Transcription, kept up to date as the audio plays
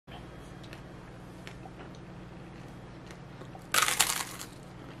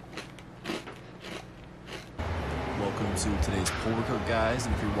to today's pull workout, guys.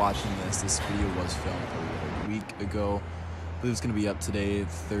 And if you're watching this video was filmed a week ago. I believe it's going to be up today,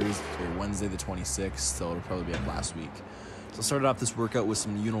 Wednesday the 26th, so it'll probably be up last week. So I started off this workout with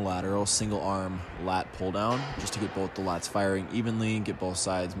some unilateral single arm lat pull down, just to get both the lats firing evenly, get both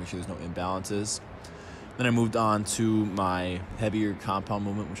sides, make sure there's no imbalances. Then I moved on to my heavier compound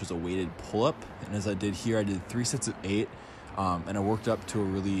movement, which was a weighted pull-up. And as I did here, I did 3 sets of 8, and I worked up to a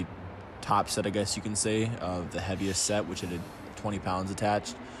really top set, I guess you can say, of the heaviest set, which I did 20 pounds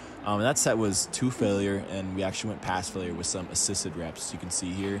attached. And that set was 2 failure, and we actually went past failure with some assisted reps, as you can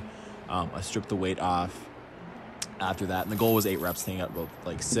see here. I stripped the weight off after that, and the goal was 8 reps, staying at about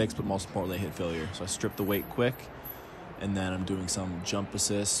like 6, but most importantly, I hit failure. So I stripped the weight quick, and then I'm doing some jump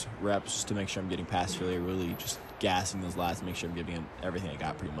assist reps just to make sure I'm getting past failure, really just gassing those lats to make sure I'm giving it everything I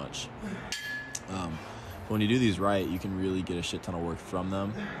got pretty much. When you do these right, you can really get a shit ton of work from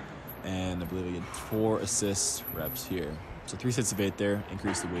them. And I believe I get 4 assist reps here. So 3 sets of 8 there,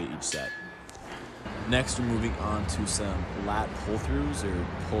 increase the weight each set. Next, we're moving on to some lat pull-throughs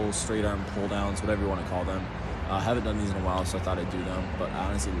or straight arm pull-downs, whatever you want to call them. I haven't done these in a while, so I thought I'd do them, but I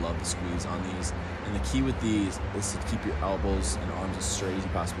honestly love the squeeze on these. And the key with these is to keep your elbows and arms as straight as you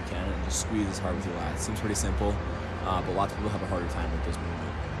possibly can and just squeeze as hard with your lats. Seems pretty simple, but lots of people have a harder time with this movement.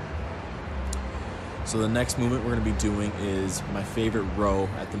 So the next movement we're going to be doing is my favorite row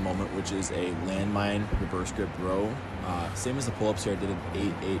at the moment, which is a landmine reverse grip row. Same as the pull-ups here, I did an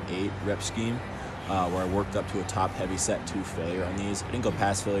 8-8-8 rep scheme where I worked up to a top heavy set 2 failure on these. I didn't go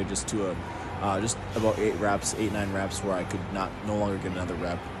past failure, just to just about 8 reps, 8-9 reps where I could no longer get another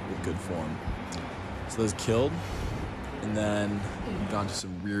rep with good form. So those killed, and then moved on to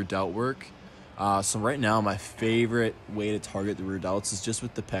some rear delt work. So right now my favorite way to target the rear delts is just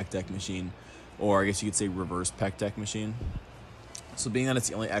with the pec deck machine, or I guess you could say reverse pec deck machine. So being that it's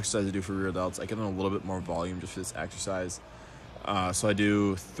the only exercise I do for rear delts, I give them a little bit more volume just for this exercise. So I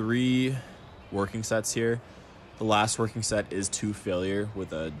do 3 working sets here. The last working set is 2 failure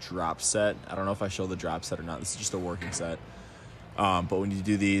with a drop set. I don't know if I show the drop set or not. This is just a working set. But when you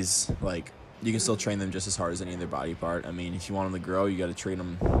do these, like, you can still train them just as hard as any other body part. I mean, if you want them to grow, you got to train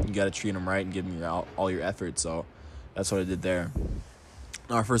them. You got to treat them right and give them all your effort. So that's what I did there.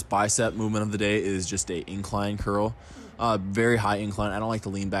 Our first bicep movement of the day is just a incline curl. Very high incline. I don't like to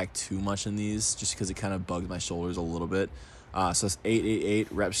lean back too much in these just because it kind of bugs my shoulders a little bit. So it's 8-8-8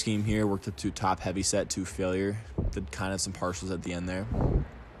 rep scheme here. Worked up to top heavy set 2 failure. Did kind of some partials at the end there.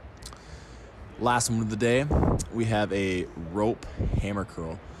 Last one of the day, we have a rope hammer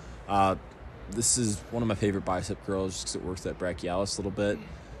curl. This is one of my favorite bicep curls just because it works that brachialis a little bit.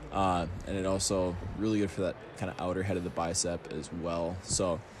 And it also really good for that kind of outer head of the bicep as well.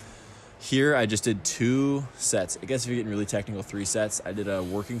 So here I just did 2 sets. I guess if you're getting really technical, 3 sets. I did a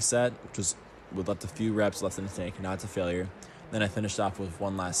working set, which was with left a few reps left in the tank, not to failure. Then I finished off with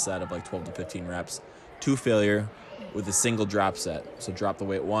one last set of like 12 to 15 reps, 2 failure with a single drop set. So dropped the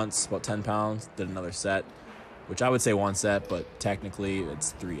weight once, about 10 pounds, did another set, which I would say 1 set, but technically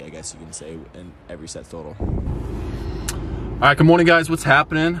it's 3, I guess you can say, in every set total. All right, good morning, guys. What's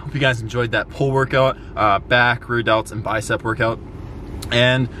happening? Hope you guys enjoyed that pull workout, back, rear delts, and bicep workout.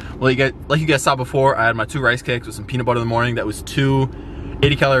 And like you guys saw before, I had my 2 rice cakes with some peanut butter in the morning. That was 2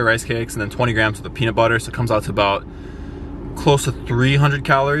 80-calorie rice cakes and then 20 grams of the peanut butter, so it comes out to about close to 300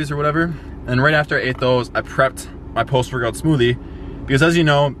 calories or whatever. And right after I ate those, I prepped my post-workout smoothie because, as you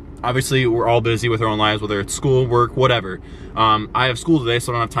know, obviously we're all busy with our own lives, whether it's school, work, whatever. I have school today,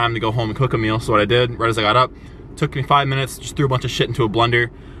 so I don't have time to go home and cook a meal. So what I did right as I got up, took me 5 minutes, just threw a bunch of shit into a blender,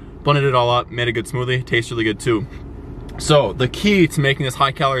 blended it all up, made a good smoothie. Tastes really good too. So the key to making this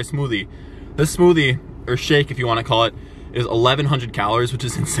high-calorie smoothie, this smoothie, or shake if you want to call it, is 1,100 calories, which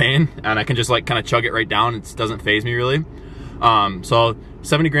is insane, and I can just like kind of chug it right down. It doesn't faze me really. So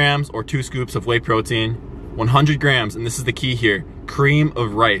 70 grams or 2 scoops of whey protein, 100 grams, and this is the key here, cream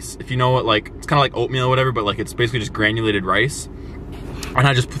of rice. If you know what, like, it's kind of like oatmeal or whatever, but like it's basically just granulated rice. And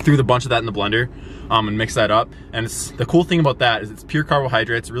I just threw the bunch of that in the blender and mixed that up. And the cool thing about that is it's pure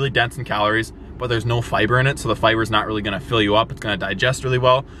carbohydrates, really dense in calories, but there's no fiber in it, so the fiber is not really gonna fill you up. It's gonna digest really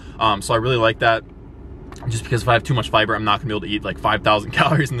well. So I really like that. Just because if I have too much fiber, I'm not gonna be able to eat like 5,000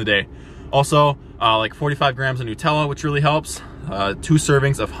 calories in the day. Also, like 45 grams of Nutella, which really helps. 2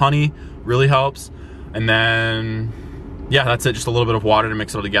 servings of honey really helps. And then, yeah, that's it, just a little bit of water to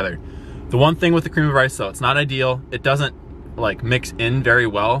mix it all together. The one thing with the cream of rice though, it's not ideal. It doesn't like mix in very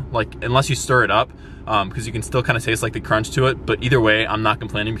well, like unless you stir it up, because you can still kind of taste like the crunch to it. But either way, I'm not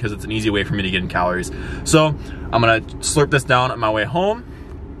complaining because it's an easy way for me to get in calories. So I'm gonna slurp this down on my way home,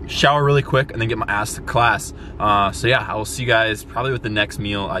 shower really quick, and then get my ass to class. So yeah, I will see you guys probably with the next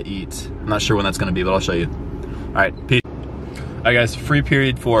meal I eat. I'm not sure when that's gonna be, but I'll show you. All right, peace. Alright guys, free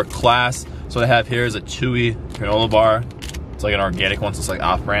period for class. So what I have here is a Chewy granola bar. It's like an organic one, so it's like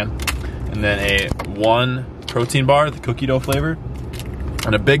off-brand. And then a 1 protein bar, the cookie dough flavor.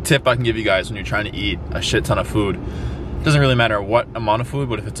 And a big tip I can give you guys when you're trying to eat a shit ton of food. It doesn't really matter what amount of food,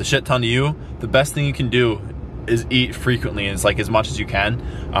 but if it's a shit ton to you, the best thing you can do is eat frequently, and it's like as much as you can.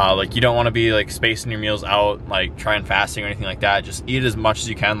 Like you don't want to be like spacing your meals out, like trying fasting or anything like that. Just eat as much as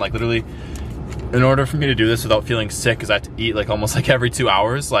you can. Like literally, in order for me to do this without feeling sick, because I have to eat like almost like every 2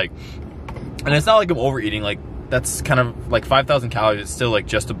 hours. Like, and it's not like I'm overeating. Like that's kind of like 5,000 calories. It's still like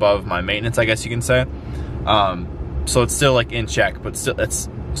just above my maintenance, I guess you can say. So it's still like in check, but still it's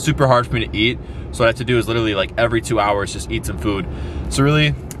super hard for me to eat. So what I have to do is literally like every 2 hours just eat some food. So really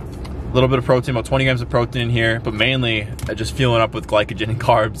a little bit of protein, about 20 grams of protein in here, but mainly just fueling up with glycogen and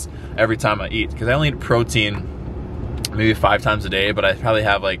carbs every time I eat, because I only eat protein maybe 5 times a day, but I probably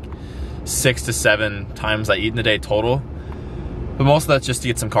have like 6 to 7 times I eat in the day total. But most of that's just to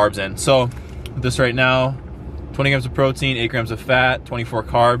get some carbs in. So this right now, 20 grams of protein, 8 grams of fat, 24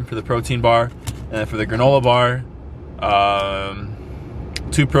 carb for the protein bar, and then for the granola bar,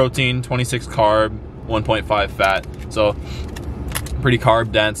 2 protein, 26 carb, 1.5 fat. So pretty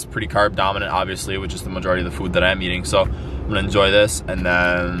carb dense, pretty carb dominant, obviously, which is the majority of the food that I'm eating. So I'm gonna enjoy this, and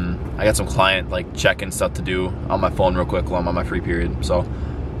then I got some client like check-in stuff to do on my phone real quick while I'm on my free period. So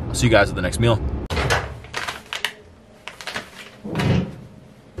I'll see you guys at the next meal.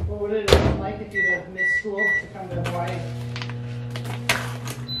 What would it like if you had missed school to come to Hawaii?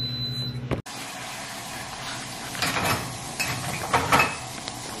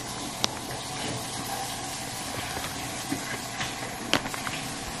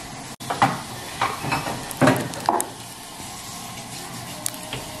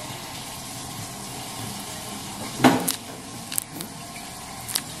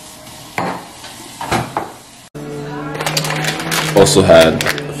 Also had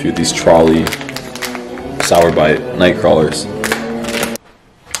a few of these Trolley Sour Bite night crawlers.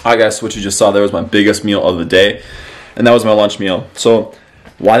 Alright guys, what you just saw there was my biggest meal of the day, and that was my lunch meal. So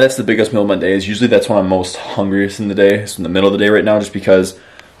why that's the biggest meal of my day is usually that's when I'm most hungriest in the day. It's in the middle of the day right now, just because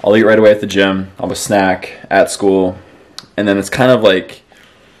I'll eat right away at the gym, I'll have a snack at school, and then it's kind of like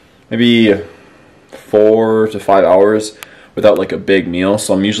maybe 4 to 5 hours without like a big meal.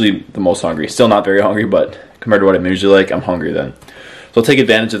 So I'm usually the most hungry. Still not very hungry, but compared to what I'm usually like, I'm hungry then. So I'll take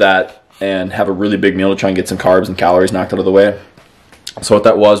advantage of that and have a really big meal to try and get some carbs and calories knocked out of the way. So what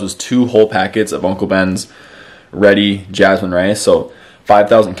that was 2 whole packets of Uncle Ben's Ready Jasmine rice. So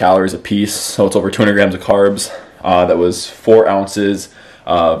 5,000 calories a piece. So it's over 200 grams of carbs. That was 4 ounces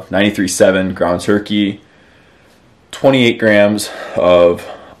of 93.7 ground turkey, 28 grams of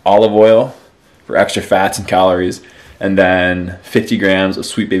olive oil for extra fats and calories, and then 50 grams of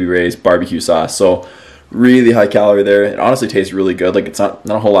Sweet Baby Ray's barbecue sauce. So really high calorie there. It honestly tastes really good. Like it's not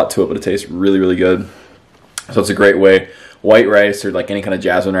a whole lot to it, but it tastes really, really good. So it's a great way. White rice or like any kind of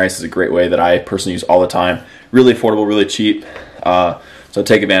jasmine rice is a great way that I personally use all the time. Really affordable, really cheap. So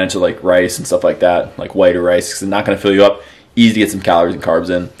take advantage of like rice and stuff like that, like whiter rice, because it's not going to fill you up. Easy to get some calories and carbs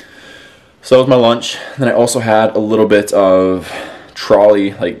in. So that was my lunch. Then I also had a little bit of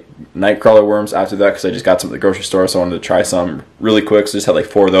Trolley like night crawler worms after that, because I just got some at the grocery store, so I wanted to try some really quick. So I just had like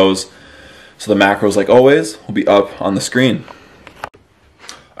 4 of those. So the macros, like always, will be up on the screen.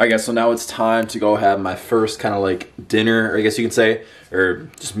 Alright guys, so now it's time to go have my first kind of like dinner, or I guess you can say,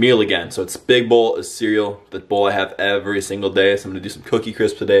 or just meal again. So it's a big bowl of cereal, the bowl I have every single day. So I'm going to do some Cookie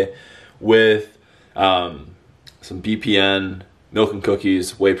Crisp today with some BPN, milk and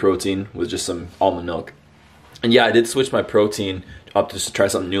cookies, whey protein with just some almond milk. And yeah, I did switch my protein up just to try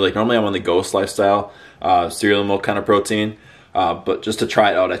something new. Like normally I'm on the Ghost Lifestyle, cereal and milk kind of protein. But just to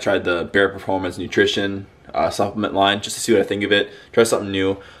try it out, I tried the Bare Performance Nutrition supplement line just to see what I think of it. Try something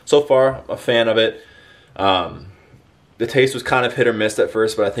new. So far, I'm a fan of it. The taste was kind of hit or miss at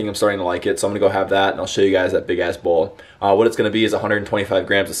first, but I think I'm starting to like it. So I'm going to go have that, and I'll show you guys that big-ass bowl. What it's going to be is 125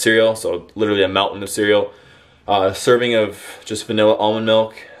 grams of cereal, so literally a mountain of cereal. A serving of just vanilla almond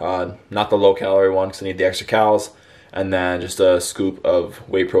milk, not the low-calorie one because I need the extra calories. And then just a scoop of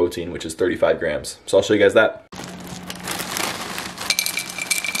whey protein, which is 35 grams. So I'll show you guys that.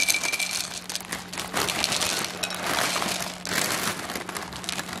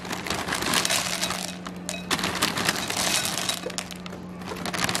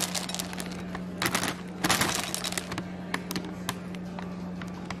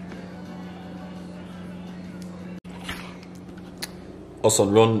 Also,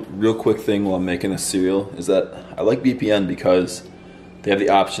 real quick thing while I'm making this cereal is that I like BPN because they have the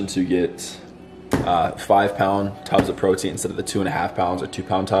option to get 5-pound tubs of protein instead of the 2.5 pounds or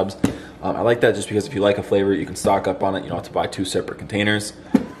 2-pound tubs. I like that just because if you like a flavor, you can stock up on it. You don't have to buy 2 separate containers.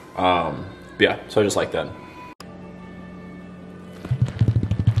 But yeah, so I just like that.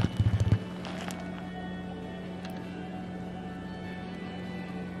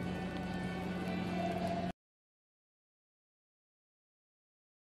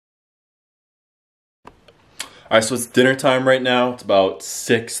 All right, so it's dinner time right now. It's about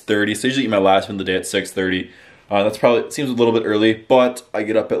 6:30. So I usually eat my last meal of the day at 6:30. That's probably, it seems a little bit early, but I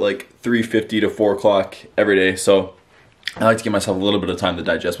get up at like 3:50 to 4 o'clock every day. So I like to give myself a little bit of time to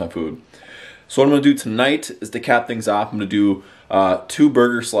digest my food. So what I'm gonna do tonight is to cap things off, I'm gonna do 2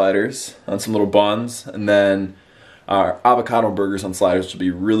 burger sliders on some little buns, and then avocado burgers on sliders, which will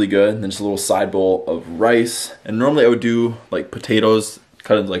be really good. And then just a little side bowl of rice. And normally I would do like potatoes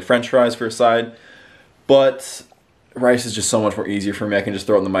cut into like French fries for a side. But rice is just so much more easier for me. I can just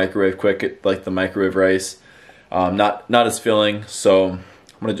throw it in the microwave quick, like the microwave rice. Not as filling, so I'm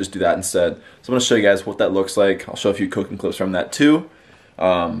gonna just do that instead. So I'm gonna show you guys what that looks like. I'll show a few cooking clips from that too.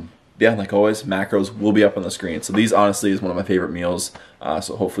 Yeah, like always, macros will be up on the screen. So these honestly is one of my favorite meals.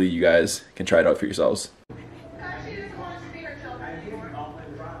 So hopefully you guys can try it out for yourselves.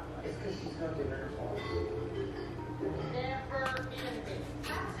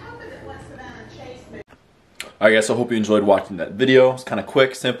 Alright guys, so I hope you enjoyed watching that video. It's kind of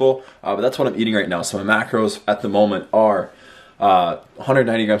quick, simple, but that's what I'm eating right now. So my macros at the moment are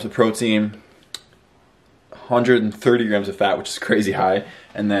 190 grams of protein, 130 grams of fat, which is crazy high,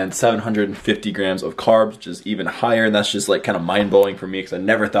 and then 750 grams of carbs, which is even higher, and that's just like kind of mind-blowing for me because I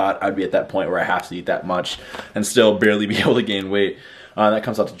never thought I'd be at that point where I have to eat that much and still barely be able to gain weight. That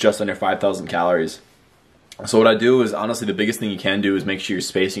comes out to just under 5,000 calories. So what I do is, honestly, the biggest thing you can do is make sure you're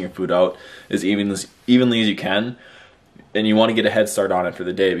spacing your food out as evenly as you can. And you want to get a head start on it for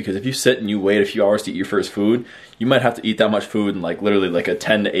the day, because if you sit and you wait a few hours to eat your first food, you might have to eat that much food in like literally like a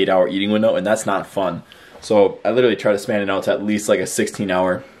 10 to 8 hour eating window, and that's not fun. So I literally try to span it out to at least like a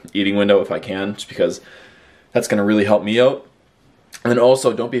 16-hour eating window if I can, just because that's going to really help me out. And then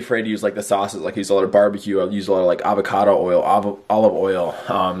also, don't be afraid to use like the sauces. Like I use a lot of barbecue, I'll use a lot of like avocado oil, olive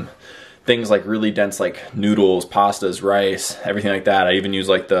oil, things like really dense like noodles, pastas, rice, everything like that. I even use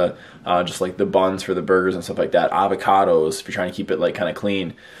like the just like the buns for the burgers and stuff like that. Avocados if you're trying to keep it like kind of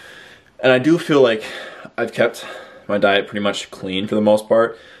clean. And I do feel like I've kept my diet pretty much clean for the most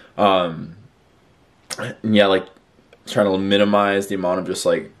part. Yeah, like trying to minimize the amount of just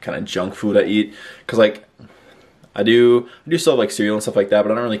like kind of junk food I eat, because like I do still have like cereal and stuff like that,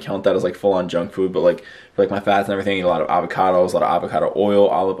 but I don't really count that as like full on junk food. But like for like my fats and everything, I eat a lot of avocados, a lot of avocado oil,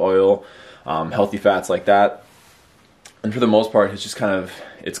 olive oil, healthy fats like that. And for the most part, it's just kind of,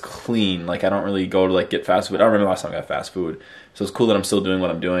 it's clean. Like I don't really go to like get fast food. I don't remember last time I got fast food. So it's cool that I'm still doing what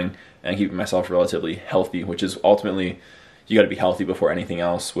I'm doing and keeping myself relatively healthy, which is ultimately, you got to be healthy before anything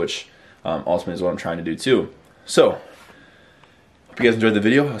else, which ultimately is what I'm trying to do too. So, hope you guys enjoyed the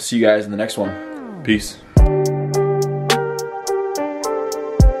video. I'll see you guys in the next one. Peace.